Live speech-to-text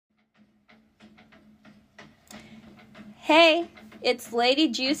Hey, it's Lady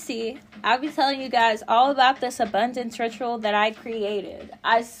Juicy. I'll be telling you guys all about this abundance ritual that I created.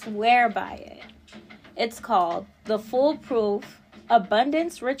 I swear by it. It's called the Foolproof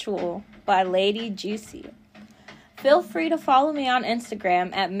Abundance Ritual by Lady Juicy. Feel free to follow me on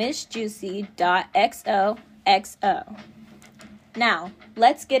Instagram at missjuicy.xoxo. Now,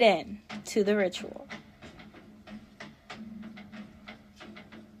 let's get into the ritual.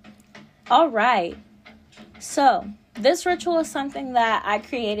 All right. So, this ritual is something that I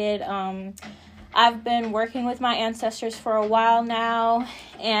created. I've been working with my ancestors for a while now,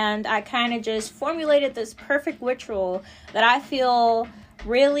 and I kind of just formulated this perfect ritual that I feel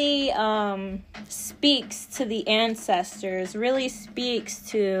really speaks to the ancestors, really speaks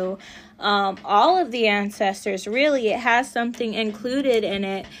to all of the ancestors. Really, it has something included in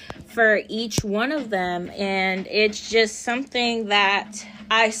it for each one of them, and it's just something that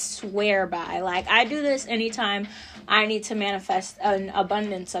I swear by. Like, I do this anytime I need to manifest an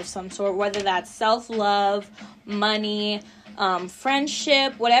abundance of some sort, whether that's self-love, money,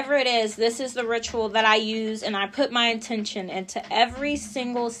 friendship, whatever it is. This is the ritual that I use, and I put my intention into every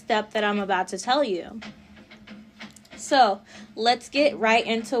single step that I'm about to tell you. So let's get right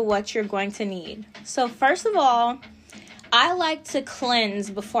into what you're going to need. So first of all, I like to cleanse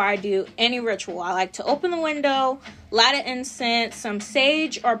before I do any ritual. I like to open the window, light an incense, some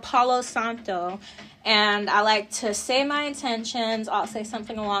sage or Palo Santo, and I like to say my intentions. I'll say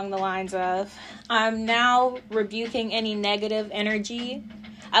something along the lines of, I'm now rebuking any negative energy.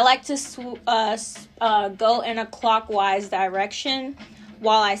 I like to go in a clockwise direction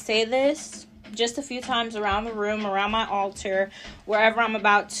while I say this, just a few times around the room, around my altar, wherever I'm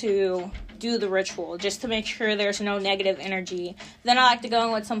about to do the ritual, just to make sure there's no negative energy. Then I like to go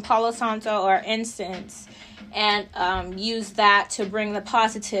in with some Palo Santo or incense and use that to bring the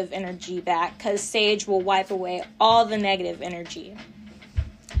positive energy back, because sage will wipe away all the negative energy.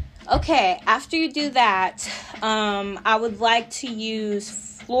 Okay, after you do that, I would like to use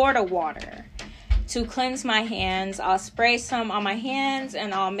Florida water to cleanse my hands. I'll spray some on my hands,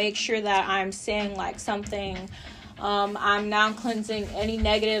 and I'll make sure that I'm saying like something. I'm now cleansing any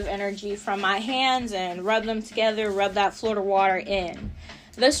negative energy from my hands and rub them together, rub that Florida water in.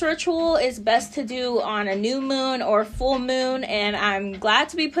 This ritual is best to do on a new moon or full moon, and I'm glad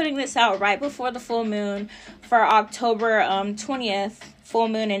to be putting this out right before the full moon for October 20th, full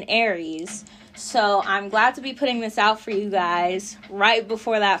moon in Aries. So I'm glad to be putting this out for you guys right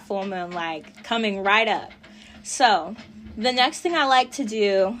before that full moon, like coming right up. So the next thing I like to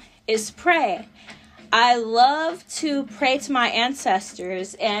do is pray. I love to pray to my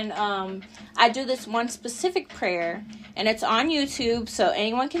ancestors, and I do this one specific prayer, and it's on YouTube, so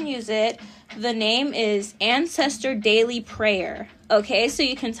anyone can use it. The name is Ancestor Daily Prayer. Okay, so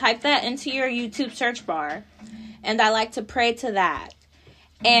you can type that into your YouTube search bar, and I like to pray to that.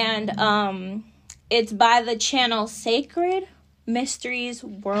 And it's by the channel Sacred Mysteries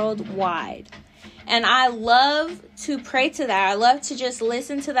Worldwide. And I love to pray to that. I love to just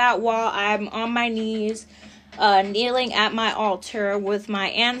listen to that while I'm on my knees, kneeling at my altar with my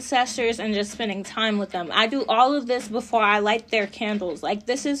ancestors and just spending time with them. I do all of this before I light their candles. Like,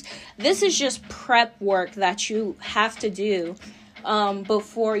 this is just prep work that you have to do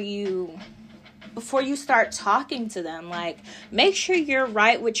before you start talking to them. Like, make sure you're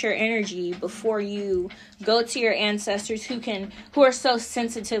right with your energy before you go to your ancestors who are so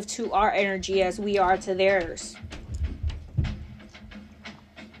sensitive to our energy as we are to theirs.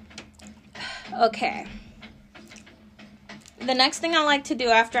 Okay. The next thing I like to do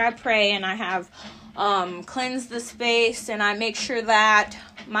after I pray and I have cleansed the space and I make sure that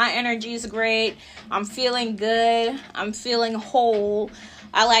my energy is great, I'm feeling good, I'm feeling whole,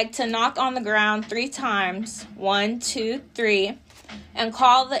 I like to knock on the ground 3 times, 1, 2, 3, and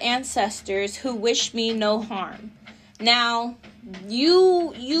call the ancestors who wish me no harm. Now,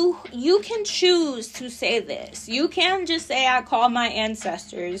 you can choose to say this. You can just say, I call my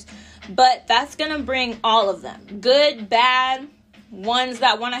ancestors, but that's going to bring all of them. Good, bad, ones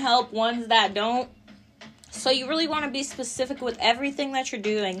that want to help, ones that don't. So you really want to be specific with everything that you're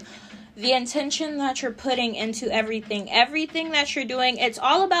doing. The intention that you're putting into everything that you're doing, it's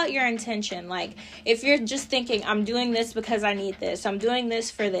all about your intention. Like, if you're just thinking, I'm doing this because I need this, I'm doing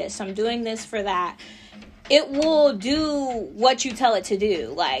this, I'm doing this for that, it will do what you tell it to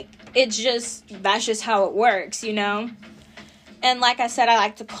do. Like, that's just how it works, you know? And like I said, I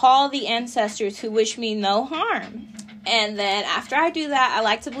like to call the ancestors who wish me no harm. And then after I do that, I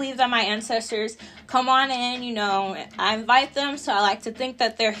like to believe that my ancestors come on in, you know, I invite them. So I like to think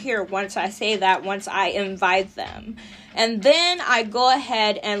that they're here once I say that, once I invite them. And then I go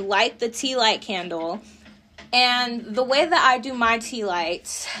ahead and light the tea light candle And the way that I do my tea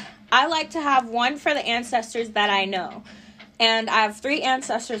lights, I like to have one for the ancestors that I know. And I have 3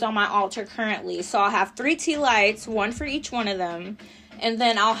 ancestors on my altar currently. So I'll have 3 tea lights, one for each one of them. And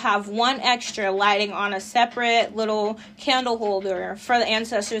then I'll have one extra lighting on a separate little candle holder for the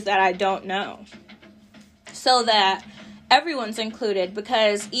ancestors that I don't know. So that everyone's included.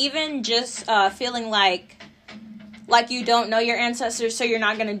 Because even just feeling like you don't know your ancestors, so you're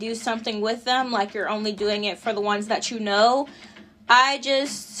not going to do something with them, like you're only doing it for the ones that you know. I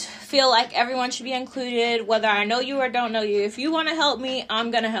just feel like everyone should be included, whether I know you or don't know you. If you want to help me,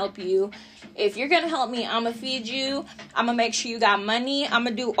 I'm going to help you. If you're going to help me, I'm going to feed you. I'm going to make sure you got money. I'm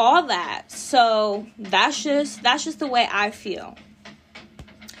going to do all that. So that's just the way I feel.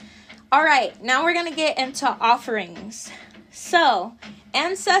 All right, now we're going to get into offerings. So,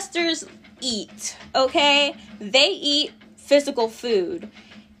 ancestors eat, okay? They eat physical food.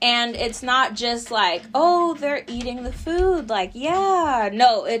 And it's not just like, oh, they're eating the food. Like, yeah.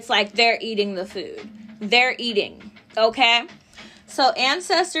 No, it's like they're eating the food. They're eating, okay? So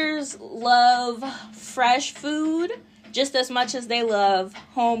ancestors love fresh food just as much as they love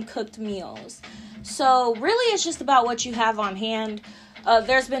home-cooked meals. So really it's just about what you have on hand.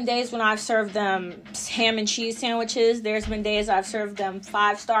 There's been days when I've served them ham and cheese sandwiches. There's been days I've served them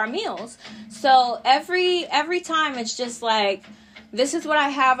 5-star meals. So every time it's just like, this is what I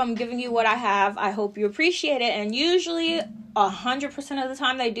have. I'm giving you what I have. I hope you appreciate it. And usually 100% of the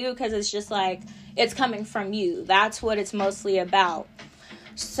time they do, because it's just like, it's coming from you. That's what it's mostly about.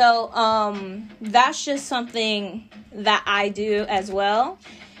 So that's just something that I do as well.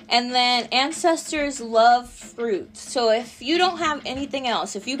 And then ancestors love fruit. So if you don't have anything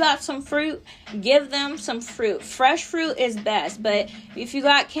else, if you got some fruit, give them some fruit. Fresh fruit is best, but if you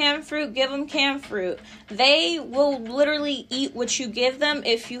got canned fruit, give them canned fruit. They will literally eat what you give them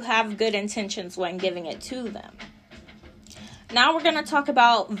if you have good intentions when giving it to them. Now we're going to talk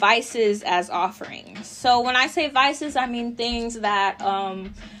about vices as offerings. So when I say vices, I mean things that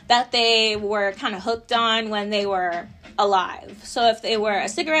they were kind of hooked on when they were alive. So if they were a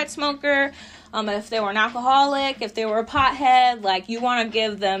cigarette smoker, if they were an alcoholic, if they were a pothead, like you want to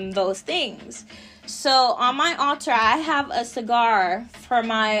give them those things. So on my altar, I have a cigar for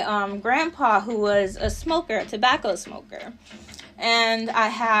my grandpa who was a smoker, a tobacco smoker. And I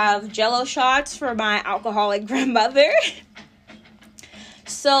have Jello shots for my alcoholic grandmother.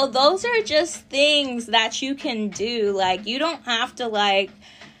 So those are just things that you can do. Like, you don't have to like,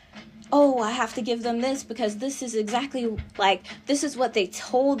 oh, I have to give them this because this is exactly like, this is what they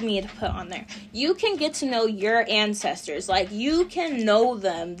told me to put on there. You can get to know your ancestors. Like, you can know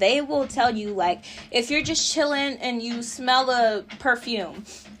them. They will tell you, like, if you're just chilling and you smell a perfume,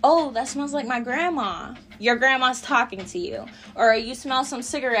 oh, that smells like my grandma. Your grandma's talking to you. Or you smell some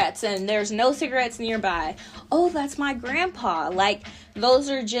cigarettes and there's no cigarettes nearby. Oh, that's my grandpa. Like, those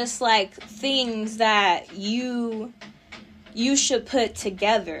are just like things that you should put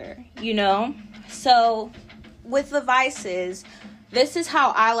together, you know? So with the vices, this is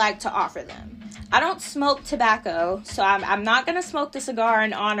how I like to offer them. I don't smoke tobacco, so I'm not going to smoke the cigar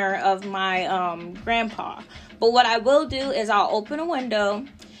in honor of my grandpa. But what I will do is I'll open a window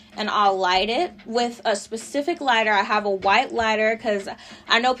and I'll light it with a specific lighter. I have a white lighter because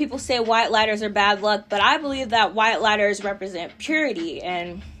I know people say white lighters are bad luck, but I believe that white lighters represent purity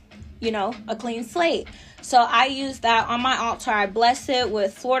and, you know, a clean slate. So I use that on my altar. I bless it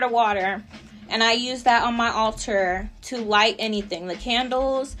with Florida water, and I use that on my altar to light anything, the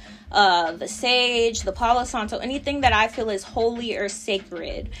candles, the sage, the Palo Santo, anything that I feel is holy or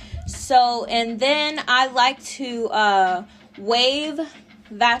sacred. So, and then I like to wave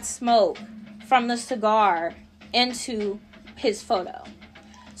that smoke from the cigar into his photo.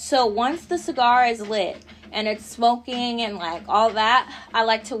 So once the cigar is lit and it's smoking and like all that, I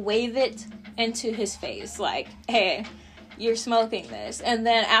like to wave it into his face, like, hey, you're smoking this. And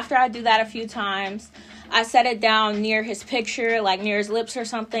then after I do that a few times, I set it down near his picture, like near his lips or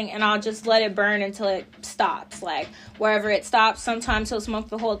something, and I'll just let it burn until it stops. Like, wherever it stops, sometimes he'll smoke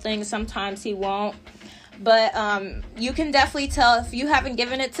the whole thing, sometimes he won't. But you can definitely tell if you haven't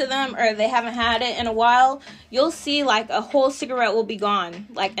given it to them or they haven't had it in a while, you'll see like a whole cigarette will be gone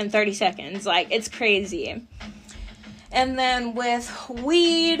like in 30 seconds. Like, it's crazy. And then with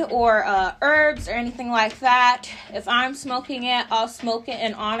weed or herbs or anything like that, if I'm smoking it, I'll smoke it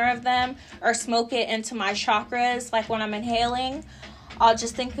in honor of them or smoke it into my chakras. Like when I'm inhaling, I'll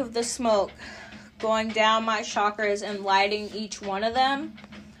just think of the smoke going down my chakras and lighting each one of them.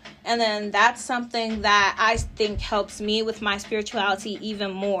 And then that's something that I think helps me with my spirituality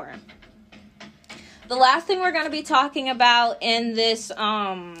even more. The last thing we're going to be talking about in this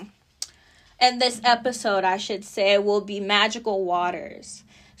and this episode, I should say, will be magical waters.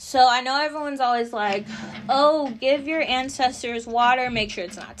 So I know everyone's always like, oh, give your ancestors water. Make sure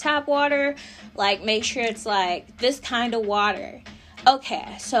it's not tap water. Like, make sure it's like this kind of water.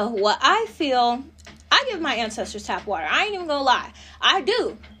 Okay, so what I feel, I give my ancestors tap water. I ain't even gonna lie. I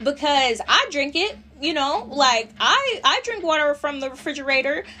do, because I drink it, you know, like I drink water from the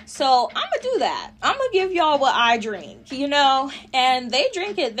refrigerator. So I'm gonna do that. I'm gonna give y'all what I drink, you know, and they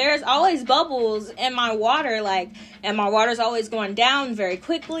drink it. There's always bubbles in my water, like, and my water's always going down very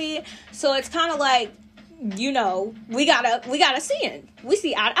quickly. So it's kind of like, you know, we gotta see it. We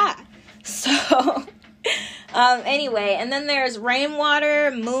see eye to eye. So anyway, and then there's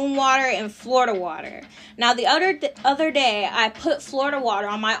rainwater, moon water, and Florida water. Now, the other day, I put Florida water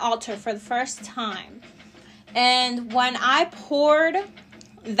on my altar for the first time. And when I poured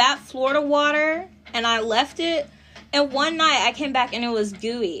that Florida water and I left it, and one night I came back and it was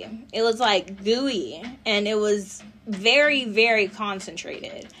gooey. It was like gooey, and it was very, very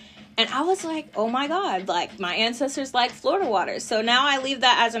concentrated. And I was like, oh my God, like, my ancestors like Florida water. So now I leave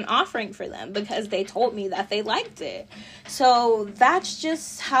that as an offering for them because they told me that they liked it. So that's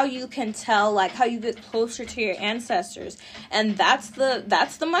just how you can tell, like, how you get closer to your ancestors. And that's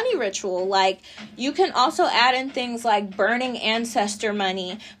the money ritual. Like, you can also add in things like burning ancestor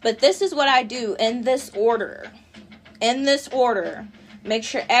money. But this is what I do in this order. Make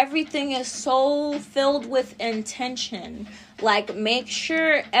sure everything is so filled with intention. Like, make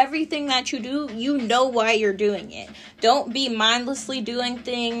sure everything that you do, you know why you're doing it. Don't be mindlessly doing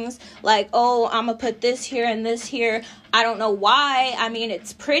things like, oh, I'm going to put this here and this here. I don't know why. I mean,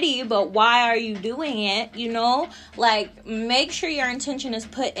 it's pretty, but why are you doing it? You know, like, make sure your intention is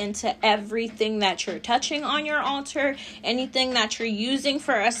put into everything that you're touching on your altar, anything that you're using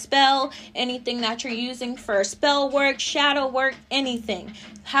for a spell, anything that you're using for spell work, shadow work, anything.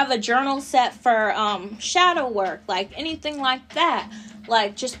 Have a journal set for shadow work, like anything like that.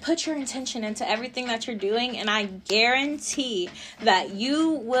 Like, just put your intention into everything that you're doing, and I guarantee that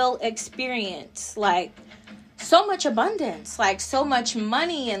you will experience, like, so much abundance, like so much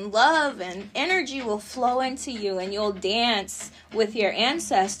money and love and energy will flow into you, and you'll dance with your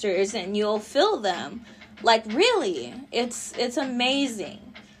ancestors and you'll feel them. Like, really, it's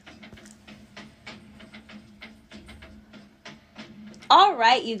amazing. All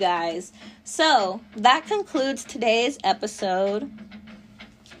right, you guys. So that concludes today's episode.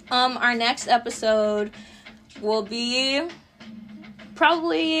 Our next episode will be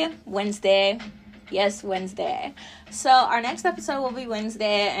probably Wednesday. Yes, Wednesday. So our next episode will be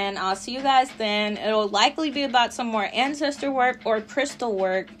Wednesday, and I'll see you guys then. It'll likely be about some more ancestor work or crystal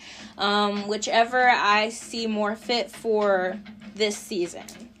work, whichever I see more fit for this season.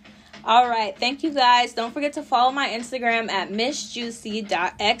 All right, thank you guys. Don't forget to follow my Instagram at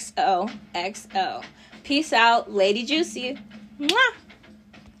missjuicy.xoxo. Peace out, Lady Juicy. Mwah!